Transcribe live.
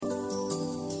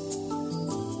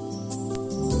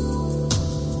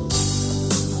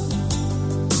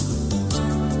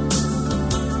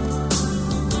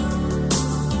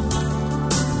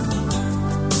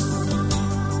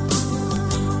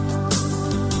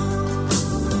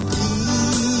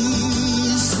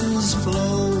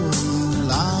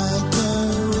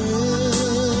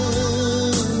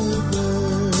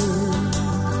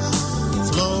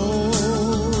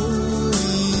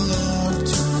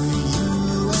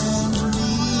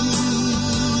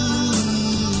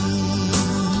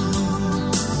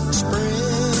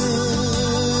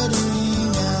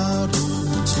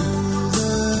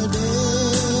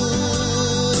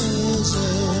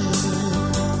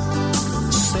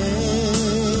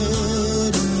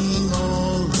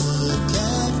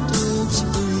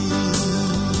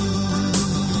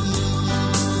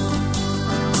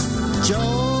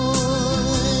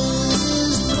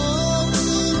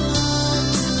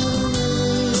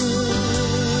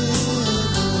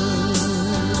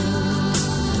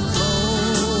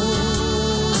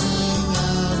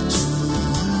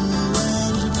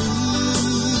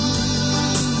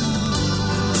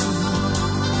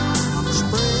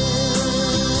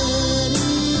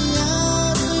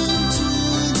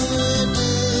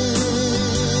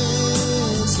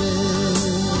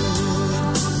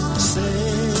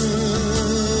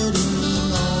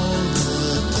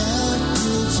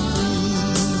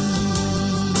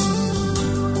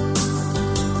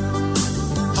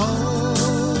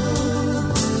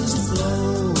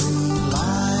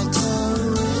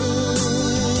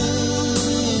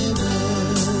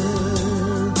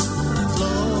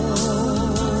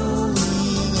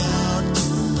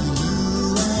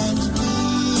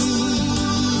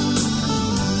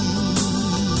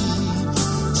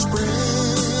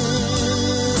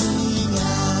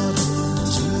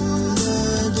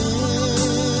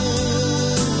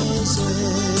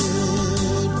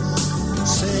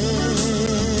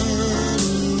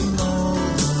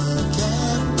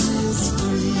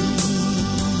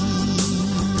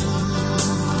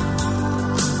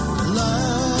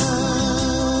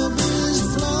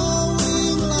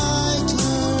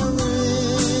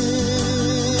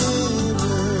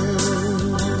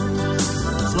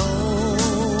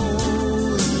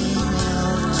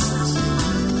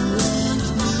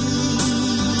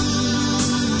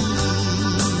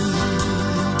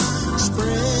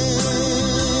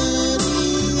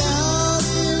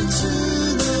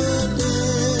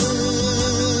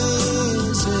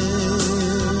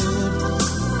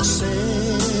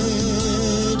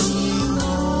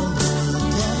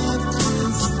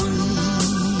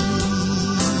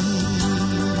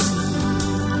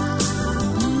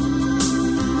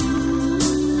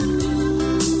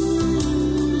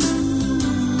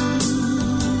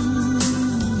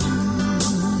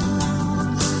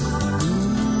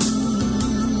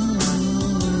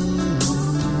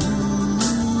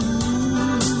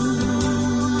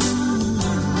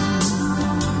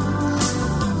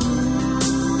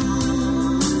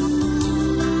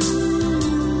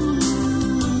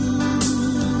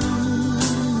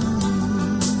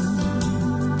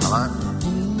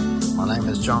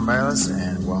is John Bayliss,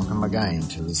 and welcome again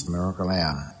to this Miracle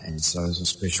Hour. And so it's a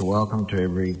special welcome to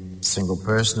every single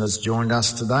person that's joined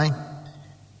us today.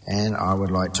 And I would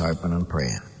like to open in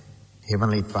prayer.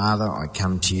 Heavenly Father, I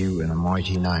come to you in the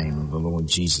mighty name of the Lord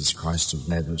Jesus Christ of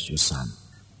Nazareth, your Son.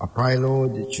 I pray,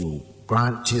 Lord, that you'll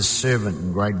grant to your servant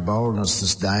in great boldness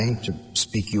this day to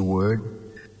speak your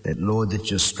word, that, Lord, that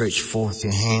you'll stretch forth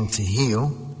your hand to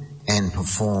heal and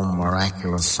perform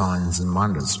miraculous signs and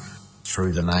wonders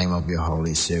through the name of your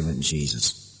holy servant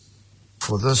Jesus.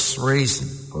 For this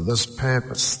reason, for this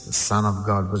purpose, the Son of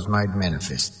God was made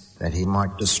manifest, that he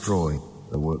might destroy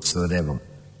the works of the devil.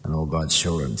 And all God's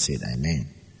children said amen.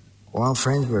 Well,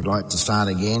 friends, we'd like to start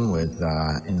again with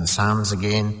in the Psalms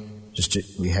again.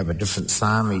 We have a different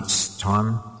psalm each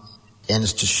time, and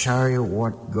it's to show you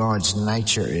what God's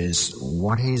nature is,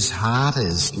 what his heart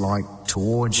is like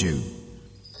towards you.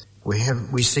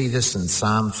 We see this in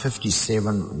Psalm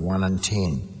 57, 1 and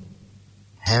 10.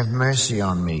 Have mercy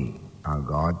on me, O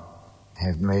God,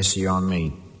 have mercy on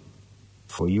me,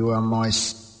 for in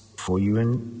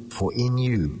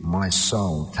you my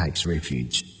soul takes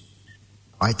refuge.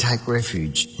 I take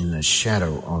refuge in the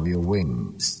shadow of your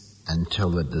wings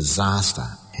until the disaster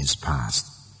has passed.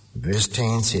 Verse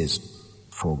 10 says,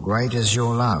 for great is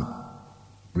your love,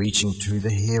 reaching to the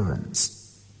heavens.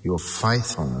 Your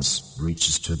faithfulness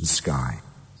reaches to the sky.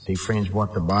 See, friends,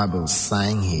 what the Bible is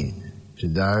saying here, to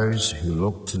those who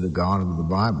look to the God of the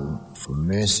Bible for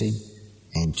mercy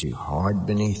and to hide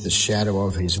beneath the shadow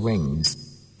of his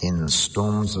wings in the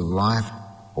storms of life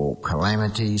or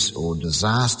calamities or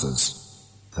disasters,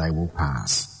 they will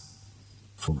pass.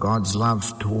 For God's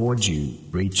love towards you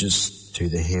reaches to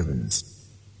the heavens.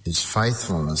 His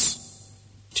faithfulness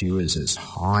to you is as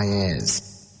high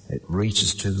as it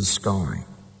reaches to the sky.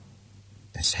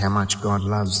 That's how much God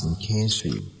loves and cares for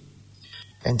you.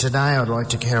 And today I'd like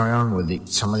to carry on with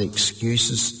some of the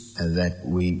excuses that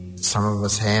some of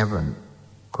us have, and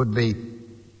could be,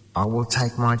 I will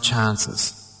take my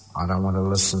chances. I don't want to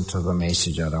listen to the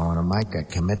message. I don't want to make a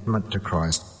commitment to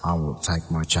Christ. I will take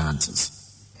my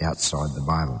chances outside the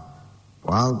Bible.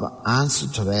 Well, the answer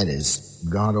to that is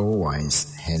God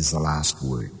always has the last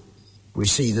word. We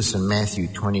see this in Matthew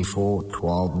 24,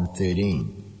 12 and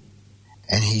 13.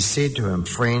 And he said to him,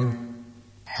 friend,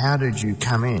 how did you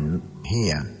come in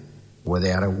here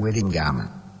without a wedding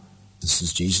garment? This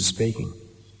is Jesus speaking.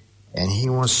 And he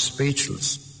was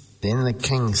speechless. Then the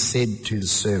king said to the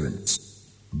servants,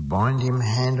 bind him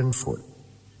hand and foot,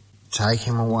 take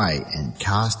him away and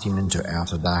cast him into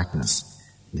outer darkness.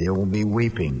 There will be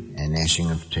weeping and gnashing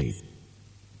of teeth.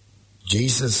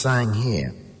 Jesus is saying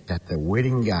here that the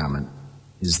wedding garment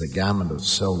is the garment of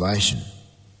salvation,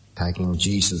 taking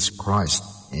Jesus Christ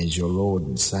as your Lord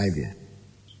and Saviour.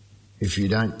 If you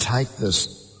don't take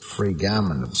this free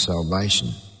garment of salvation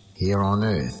here on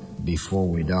earth before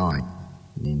we die,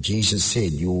 then Jesus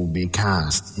said you will be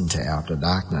cast into outer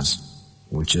darkness,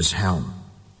 which is hell.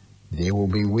 There will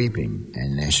be weeping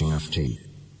and gnashing of teeth.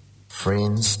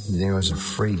 Friends, there is a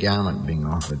free garment being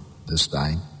offered this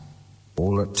day.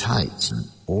 All it takes and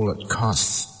all it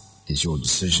costs is your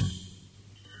decision.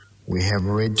 We have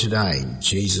read today,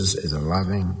 Jesus is a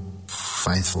loving,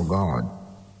 faithful God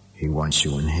who wants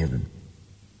you in heaven.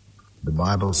 The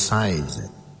Bible says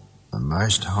that the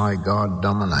Most High God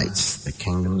dominates the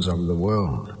kingdoms of the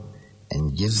world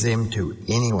and gives them to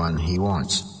anyone he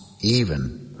wants,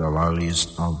 even the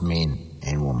lowliest of men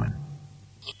and women.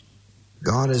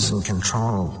 God is in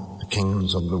control of the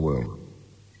kingdoms of the world,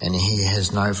 and he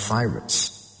has no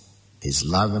favourites. His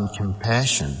love and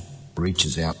compassion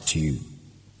reaches out to you.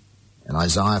 In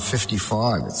Isaiah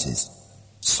 55 it says,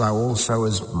 so also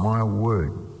is my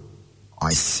word. I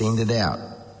send it out,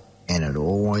 and it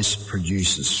always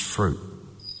produces fruit.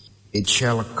 It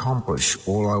shall accomplish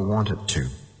all I want it to,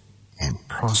 and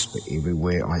prosper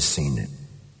everywhere I send it.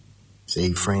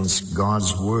 See, friends,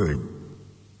 God's word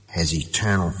has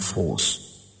eternal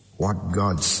force. What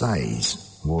God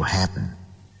says will happen.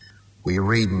 We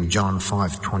read in John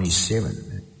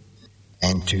 5:27,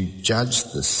 and to judge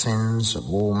the sins of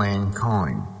all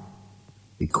mankind,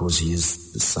 because he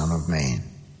is the Son of Man.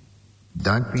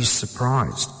 Don't be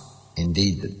surprised.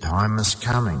 Indeed, the time is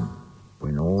coming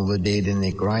when all the dead in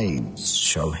their graves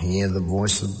shall hear the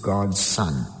voice of God's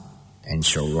Son and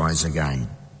shall rise again.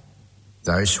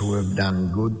 Those who have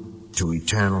done good to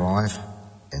eternal life,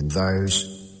 and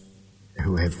those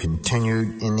who have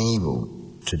continued in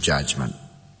evil to judgment.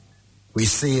 We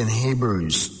see in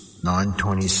Hebrews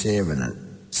 9:27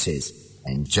 it says,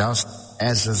 and just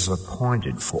as is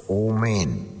appointed for all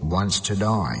men once to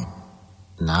die,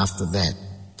 and after that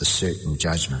the certain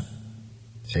judgment.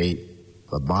 See,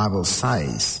 the Bible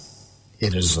says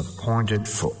It is appointed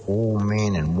for all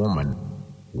men and women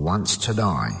once to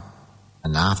die,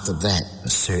 and after that a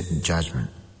certain judgment.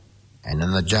 And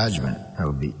in the judgment it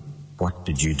will be, what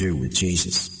did you do with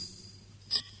Jesus?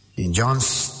 In John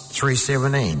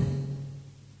 3:17,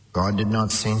 God did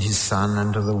not send his Son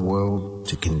into the world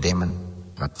to condemn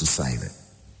it, but to save it.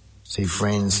 See,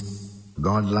 friends,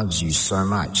 God loves you so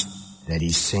much that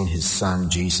he sent his Son,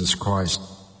 Jesus Christ,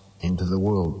 into the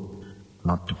world,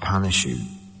 not to punish you,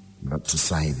 but to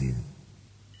save you.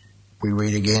 We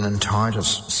read again in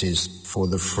Titus, it says, for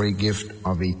the free gift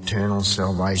of eternal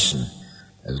salvation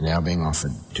is now being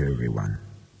offered to everyone.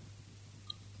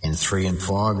 In 3 and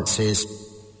 5 it says,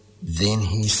 then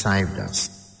he saved us,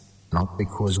 not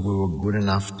because we were good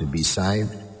enough to be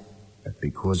saved, but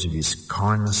because of his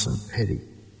kindness and pity,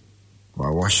 by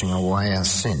washing away our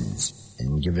sins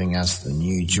and giving us the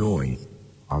new joy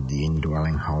of the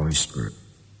indwelling Holy Spirit.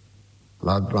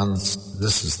 Loved ones,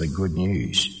 this is the good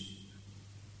news.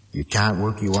 You can't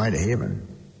work your way to heaven.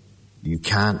 You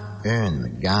can't earn the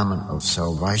garment of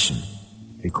salvation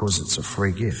because it's a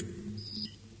free gift.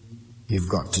 You've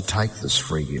got to take this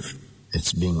free gift.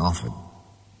 It's being offered.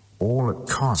 All it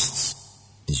costs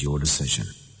is your decision.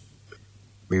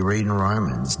 We read in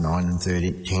Romans 9 and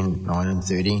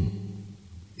 13,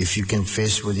 if you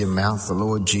confess with your mouth the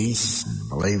Lord Jesus and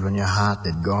believe in your heart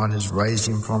that God has raised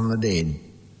him from the dead,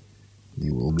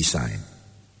 you will be saved.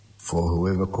 For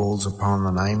whoever calls upon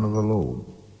the name of the Lord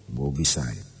will be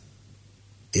saved.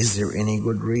 Is there any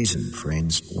good reason,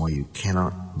 friends, why you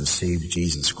cannot receive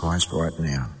Jesus Christ right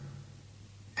now?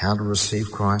 How to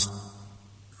receive Christ?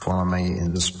 Follow me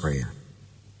in this prayer.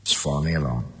 Just follow me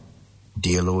along.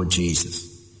 Dear Lord Jesus,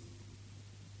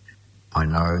 I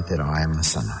know that I am a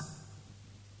sinner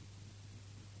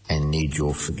and need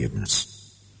your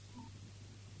forgiveness.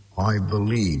 I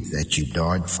believe that you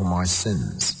died for my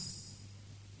sins.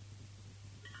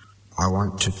 I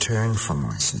want to turn from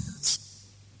my sins.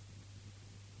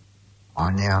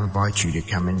 I now invite you to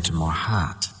come into my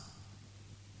heart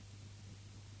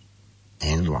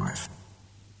and life.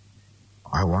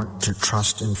 I want to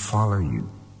trust and follow you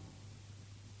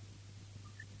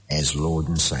as Lord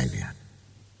and Saviour.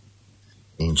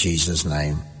 In Jesus'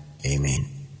 name, amen.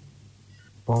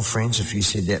 Well, friends, if you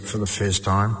said that for the first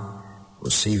time,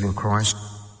 receiving Christ,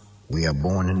 we are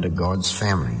born into God's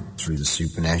family through the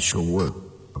supernatural work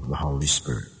of the Holy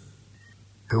Spirit,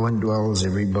 who indwells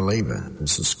every believer.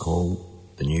 This is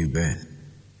called the new birth.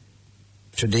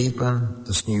 To deepen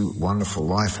this new wonderful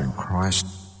life in Christ,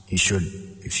 you should,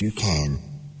 if you can,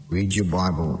 read your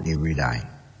Bible every day,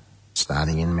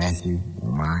 starting in Matthew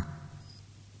or Mark.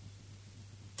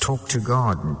 Talk to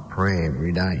God in prayer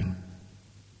every day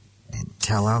and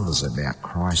tell others about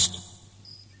Christ.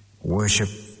 Worship,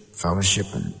 fellowship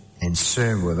and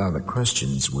serve with other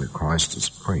Christians where Christ is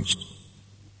preached.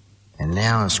 And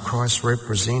now as Christ's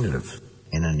representative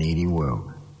in a needy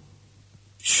world,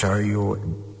 show your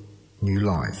new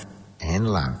life and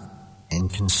love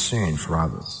and concern for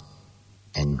others.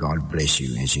 And God bless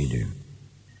you as you do.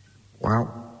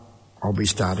 Well, I'll be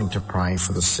starting to pray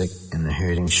for the sick and the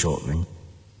hurting shortly.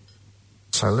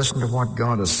 So listen to what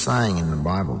God is saying in the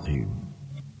Bible to you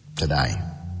today.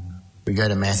 We go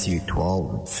to Matthew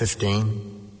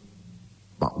 12:15.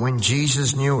 But when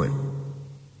Jesus knew it,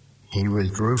 he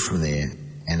withdrew from there,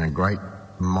 and a great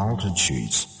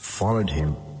multitudes followed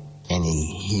him, and he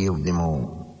healed them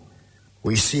all.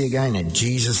 We see again that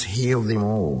Jesus healed them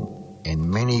all, and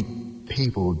many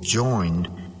people joined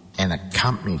and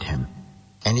accompanied him,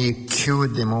 and he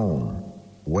cured them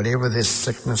all. Whatever their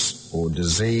sickness or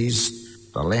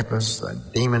disease, the lepers, the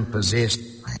demon-possessed,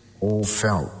 they all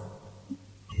felt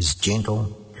his gentle,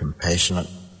 compassionate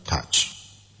touch.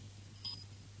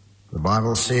 The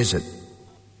Bible says it,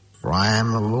 for I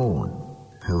am the Lord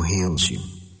who heals you.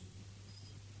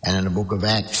 And in the book of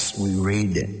Acts we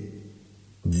read that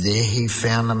there he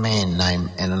found a man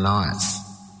named Ananias,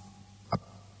 a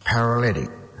paralytic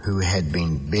who had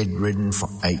been bedridden for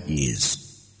 8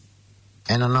 years.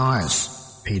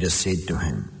 Ananias, Peter said to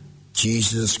him,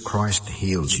 Jesus Christ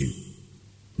heals you.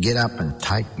 Get up and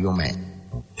take your mat,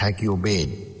 take your bed.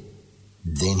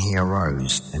 Then he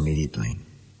arose immediately.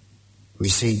 We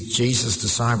see Jesus'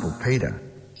 disciple Peter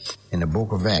in the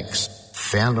book of Acts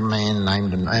found a man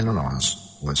named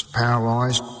Ananias, was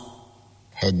paralyzed,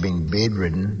 had been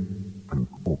bedridden,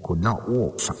 or could not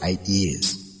walk for 8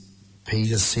 years.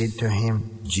 Peter said to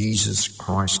him, Jesus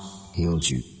Christ healed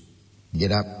you.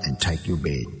 Get up and take your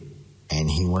bed. And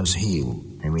he was healed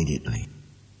immediately.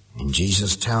 And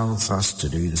Jesus tells us to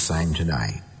do the same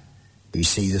today. We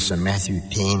see this in Matthew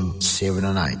 10:7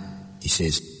 and 8. He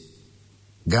says,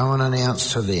 go and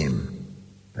announce to them,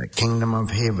 The kingdom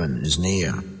of heaven is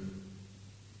near.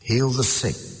 Heal the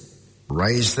sick,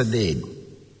 raise the dead,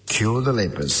 cure the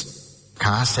lepers,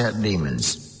 cast out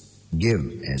demons,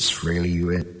 give as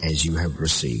freely as you have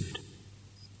received.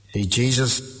 See,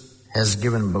 Jesus has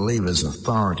given believers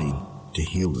authority to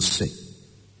heal the sick,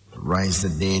 raise the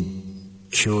dead,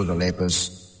 cure the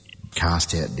lepers,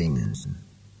 cast out demons.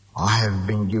 I have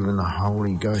been given the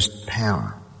Holy Ghost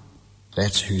power.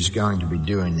 That's who's going to be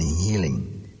doing the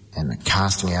healing and the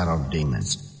casting out of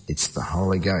demons. It's the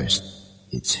Holy Ghost.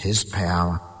 It's His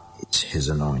power. It's His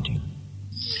anointing.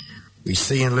 We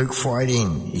see in Luke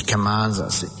 4:18, He commands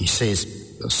us. He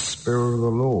says, the Spirit of the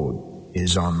Lord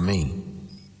is on me,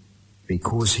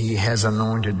 because He has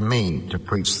anointed me to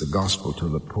preach the gospel to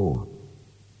the poor.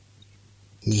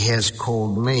 He has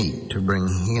called me to bring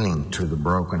healing to the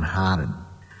brokenhearted,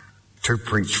 to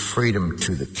preach freedom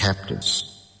to the captives.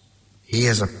 He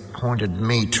has appointed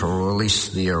me to release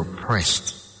the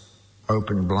oppressed,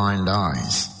 open blind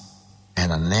eyes,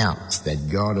 and announce that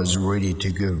God is ready to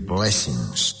give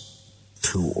blessings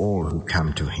to all who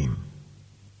come to Him.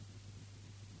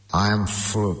 I am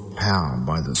full of power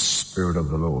by the Spirit of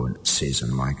the Lord, says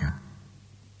in Micah.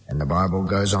 And the Bible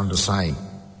goes on to say,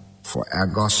 for our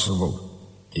gospel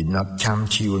did not come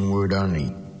to you in word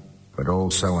only, but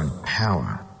also in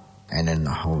power and in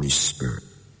the Holy Spirit.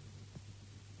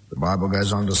 The Bible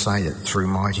goes on to say that through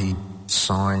mighty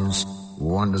signs,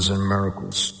 wonders and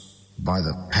miracles, by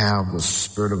the power of the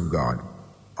Spirit of God,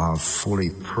 I have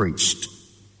fully preached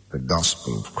the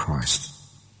gospel of Christ.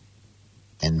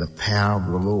 And the power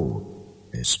of the Lord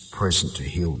is present to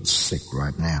heal the sick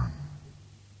right now.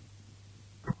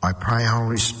 I pray,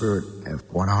 Holy Spirit, if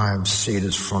what I have said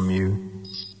is from you,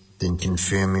 then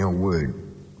confirm your word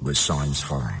with signs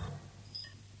following.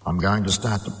 I'm going to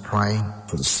start to pray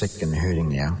for the sick and hurting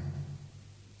now.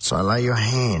 So lay your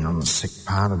hand on the sick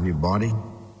part of your body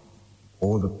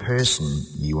or the person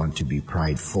you want to be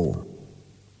prayed for.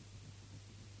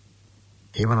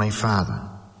 Heavenly Father,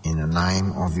 in the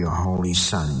name of your Holy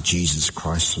Son, Jesus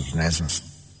Christ of Nazareth,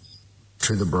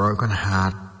 to the broken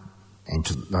heart and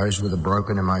to those with the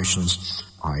broken emotions,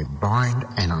 I bind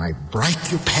and I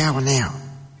break your power now.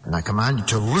 And I command you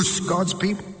to loose God's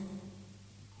people.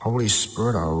 Holy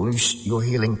Spirit, I loose your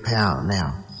healing power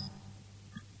now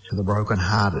to the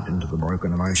broken-hearted and to the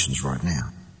broken emotions right now.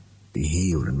 Be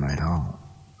healed and made whole.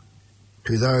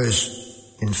 To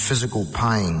those in physical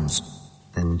pains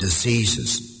and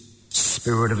diseases,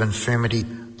 spirit of infirmity,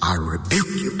 I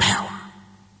rebuke your power.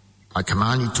 I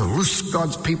command you to loose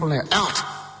God's people now. Out!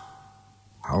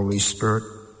 Holy Spirit,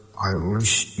 I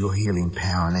loose your healing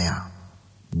power now.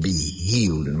 Be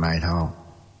healed and made whole.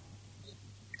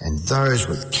 And those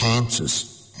with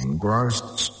cancers and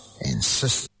growths and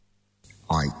cysts,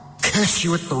 I curse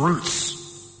you at the roots.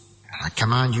 And I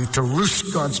command you to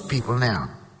loose God's people now.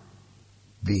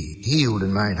 Be healed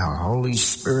and made whole. Holy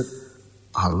Spirit,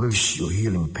 I loose your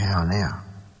healing power now.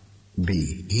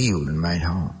 Be healed and made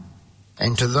whole.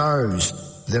 And to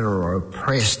those that are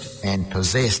oppressed and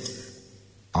possessed,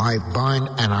 I bind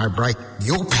and I break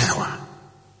your power.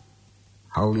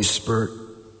 Holy Spirit,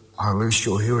 I loose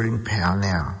your healing power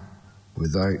now.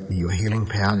 Without your healing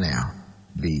power now,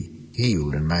 be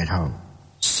healed and made whole.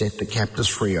 Set the captives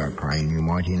free, I pray, in your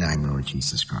mighty name, Lord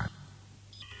Jesus Christ.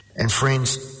 And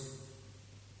friends,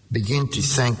 begin to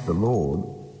thank the Lord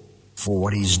for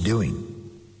what He's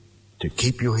doing to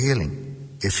keep your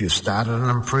healing. If you've started an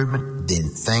improvement, then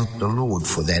thank the Lord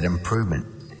for that improvement.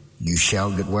 You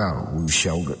shall get well. We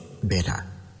shall get better.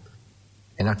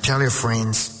 And I tell you,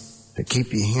 friends, to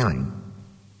keep your healing,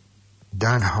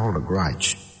 don't hold a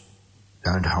grudge.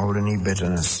 Don't hold any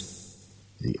bitterness.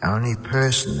 The only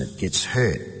person that gets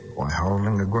hurt by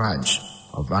holding a grudge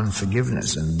of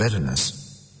unforgiveness and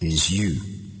bitterness is you.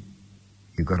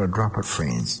 You've got to drop it,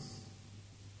 friends.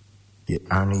 You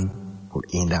only will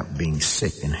end up being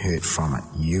sick and hurt from it.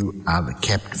 You are the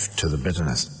captive to the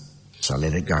bitterness. So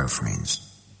let it go, friends.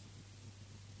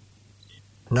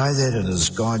 Know that it is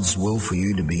God's will for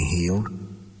you to be healed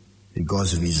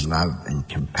because of His love and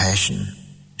compassion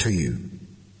to you.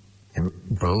 And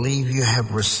believe you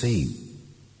have received.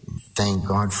 Thank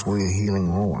God for your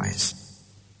healing always.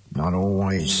 Not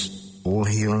always. All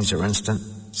healings are instant.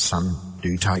 Some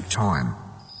do take time.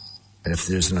 But if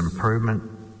there's an improvement,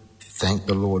 thank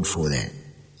the Lord for that.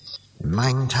 And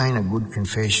maintain a good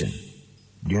confession.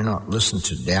 Do not listen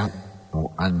to doubt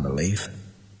or unbelief.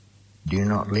 Do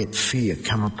not let fear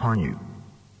come upon you.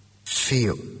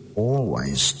 Fear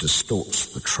always distorts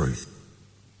the truth.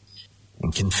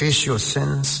 And confess your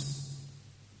sins.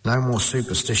 No more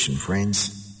superstition,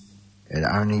 friends. It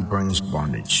only brings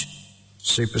bondage.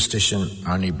 Superstition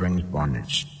only brings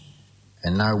bondage.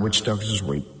 And no witch doctors.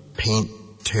 Repent,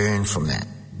 turn from that.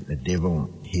 The devil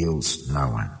heals no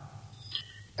one.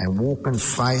 And walk in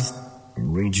faith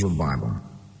and read your Bible.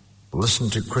 Listen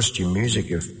to Christian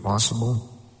music if possible,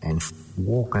 and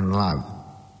walk in love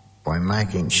by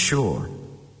making sure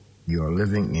you are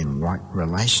living in right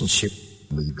relationship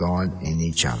with God and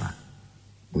each other.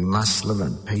 We must live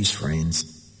in peace,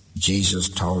 friends. Jesus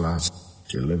told us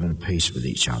to live in peace with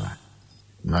each other.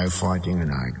 No fighting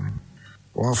and arguing.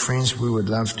 Well, friends, we would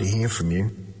love to hear from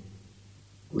you.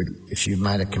 If you've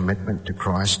made a commitment to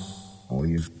Christ or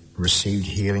you've received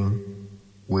healing,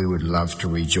 we would love to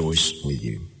rejoice with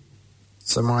you.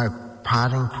 So my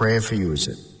parting prayer for you is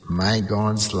that may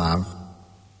God's love,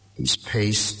 His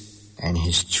peace, and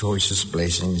His choicest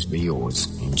blessings be yours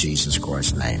in Jesus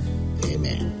Christ's name.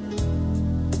 Amen.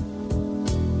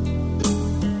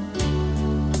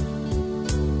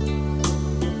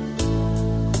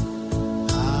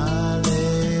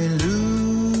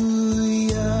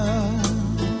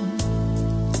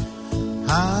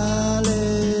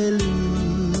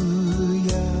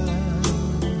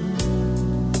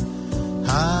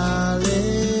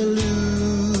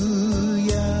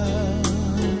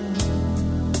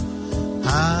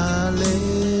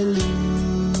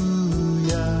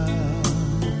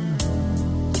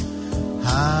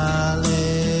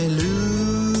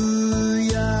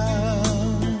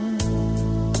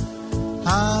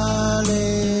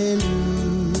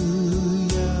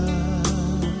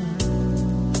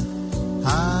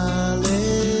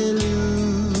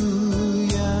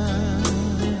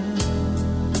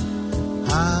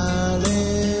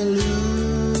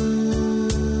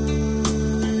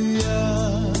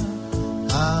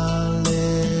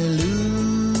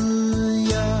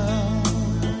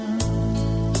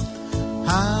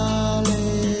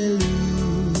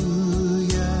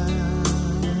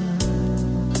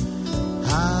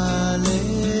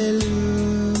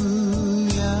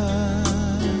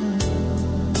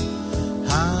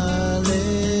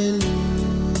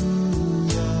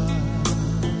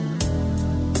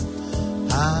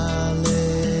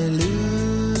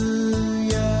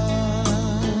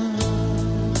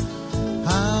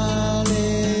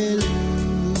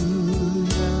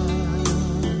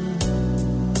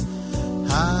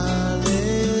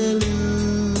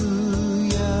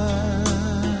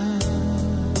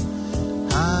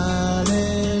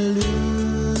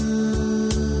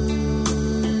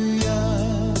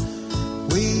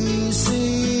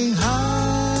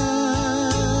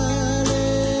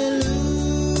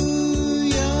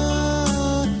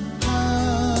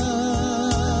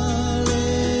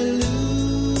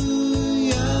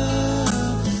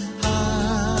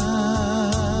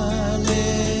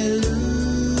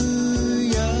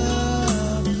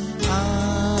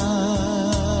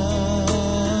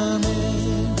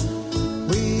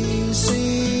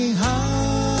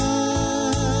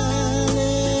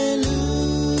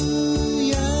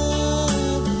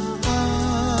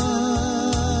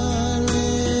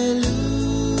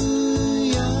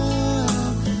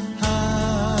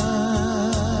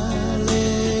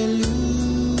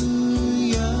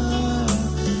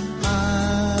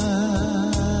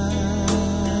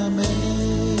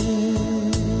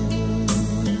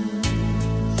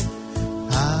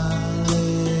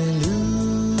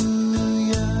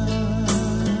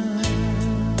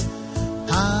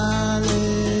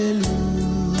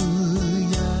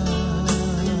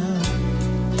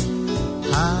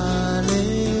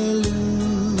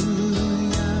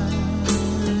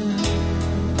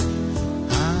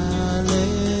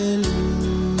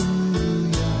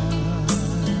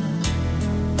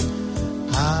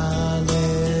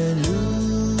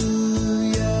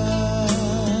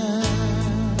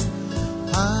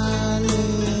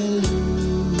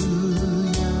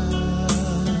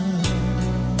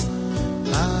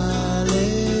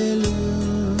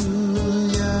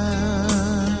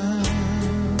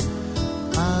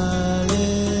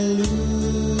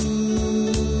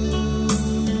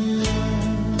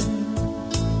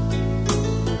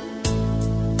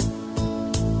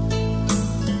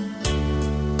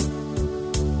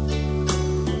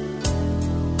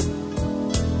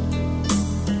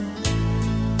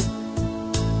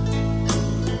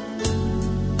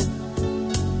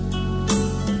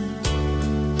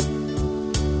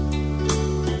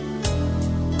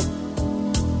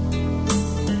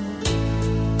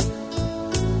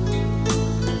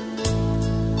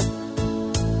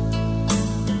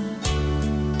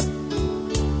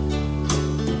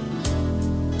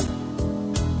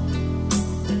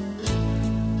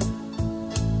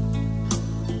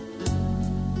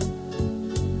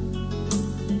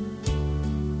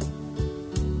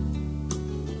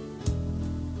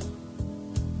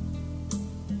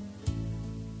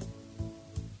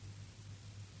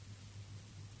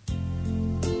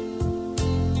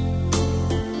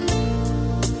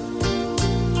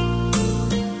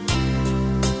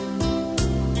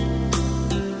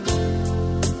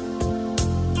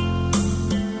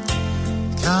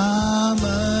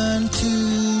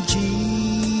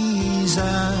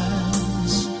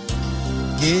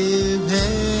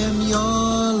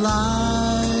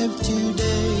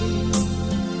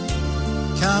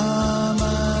 Come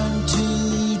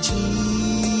unto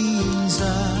Jesus,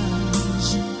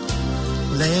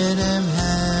 let him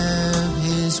have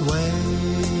his way.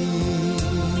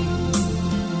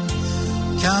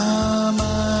 Come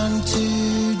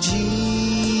unto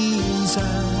Jesus,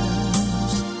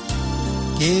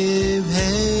 give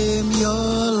him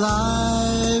your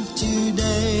life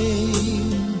today.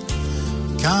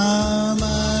 Come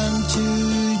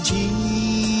unto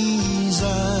Jesus,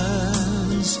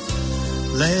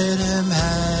 let him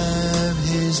have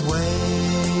his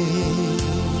way.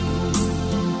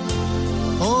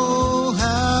 Oh,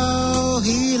 how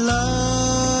he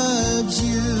loves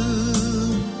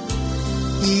you.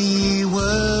 He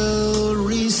will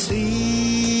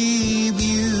receive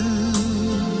you.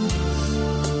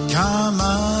 Come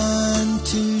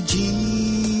unto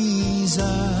Jesus,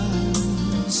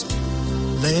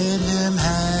 let him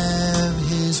have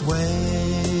his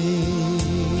way.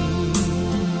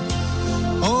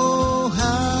 Oh,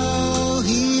 how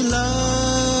he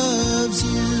loves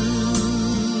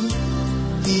you.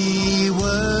 He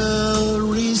will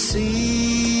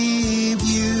receive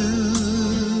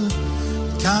you.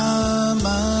 Come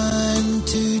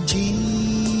unto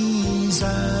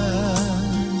Jesus.